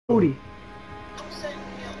Booty.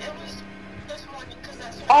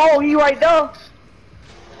 Oh, he right there. You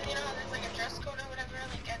know how there's like a dress code or whatever,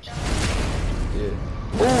 like at job? Yeah.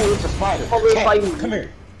 Ooh, it's a spider. Cat, come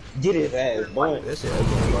here. Get his ass, boy. That shit open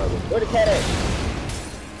Bible. Where the cat at?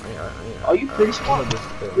 Oh, you pretty smart.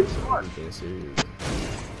 Pretty smart.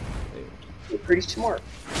 You're pretty smart.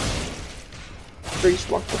 Pretty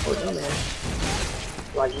smart for him, man.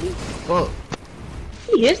 Like me. Fuck.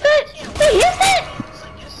 He is that? He is that?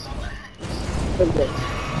 Look at that.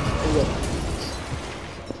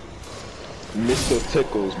 Mr.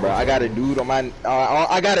 Tickles, bro. I got a dude on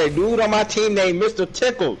my team named Mr.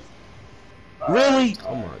 Tickles. Really?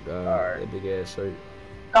 Oh my god. That big ass shirt.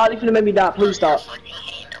 God, you finna make me die. Please stop.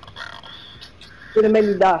 You finna make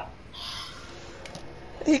me die.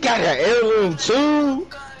 He got an heirloom too.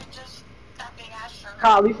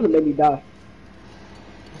 Kyle, you finna make me die.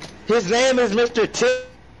 His name is Mr.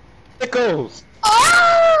 Tickles.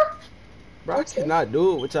 Ah! Bro, I cannot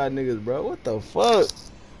do it with y'all niggas, bro. What the fuck?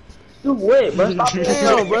 You win, bro. Stop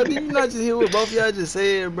Damn, bro. Did you not just hear what both y'all just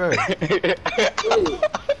said, bro?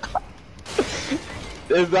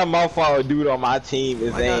 It's not my fault, dude. On my team,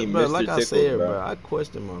 his name, bro, Mr. like Tickles, I said, bro. I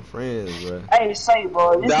question my friends, bro. Hey, say,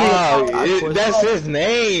 bro. This that's his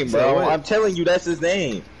name, bro. What? I'm telling you, that's his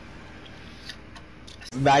name.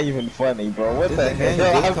 It's not even funny, bro. What the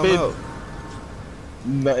hell?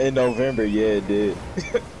 I've been in November. Yeah, it did.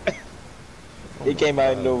 It came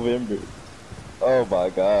out in November. Oh my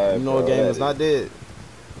god. You know what game is not dead?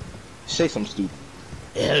 Say some stupid.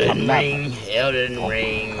 Eldin ring, Eldin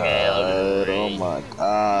ring, Eldin ring. Oh my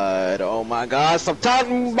god, oh my god, stop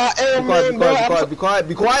talking about Eldin, bro.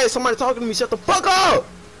 Be quiet, somebody talking to me, shut the fuck up!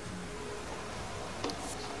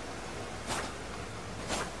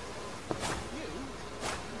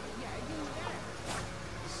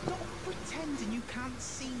 Stop pretending you can't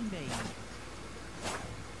see me.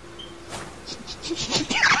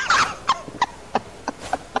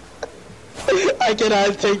 I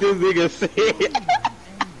cannot take this nigga serious.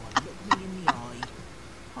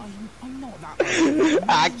 I'm not that.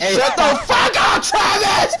 Shut the fuck up,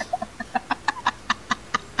 Travis!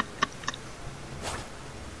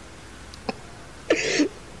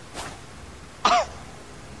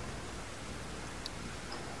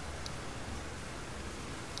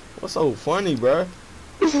 What's so funny, bro?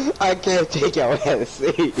 I can't take your ass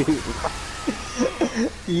serious.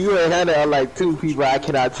 You and Hannah are like two people I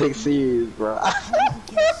cannot take serious, bro.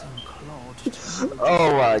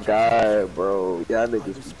 Oh my god, bro. Y'all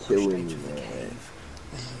niggas be killing me, man.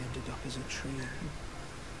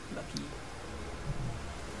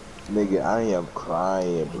 Nigga, I am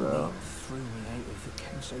crying, bro. Threw me out of the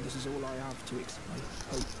camp, so this is all I have to explain.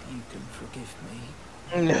 Hope you can forgive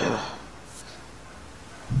me.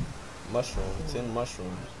 Mushroom, 10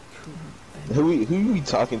 mushrooms. Who you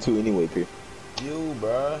talking to anyway, P? You,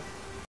 bruh.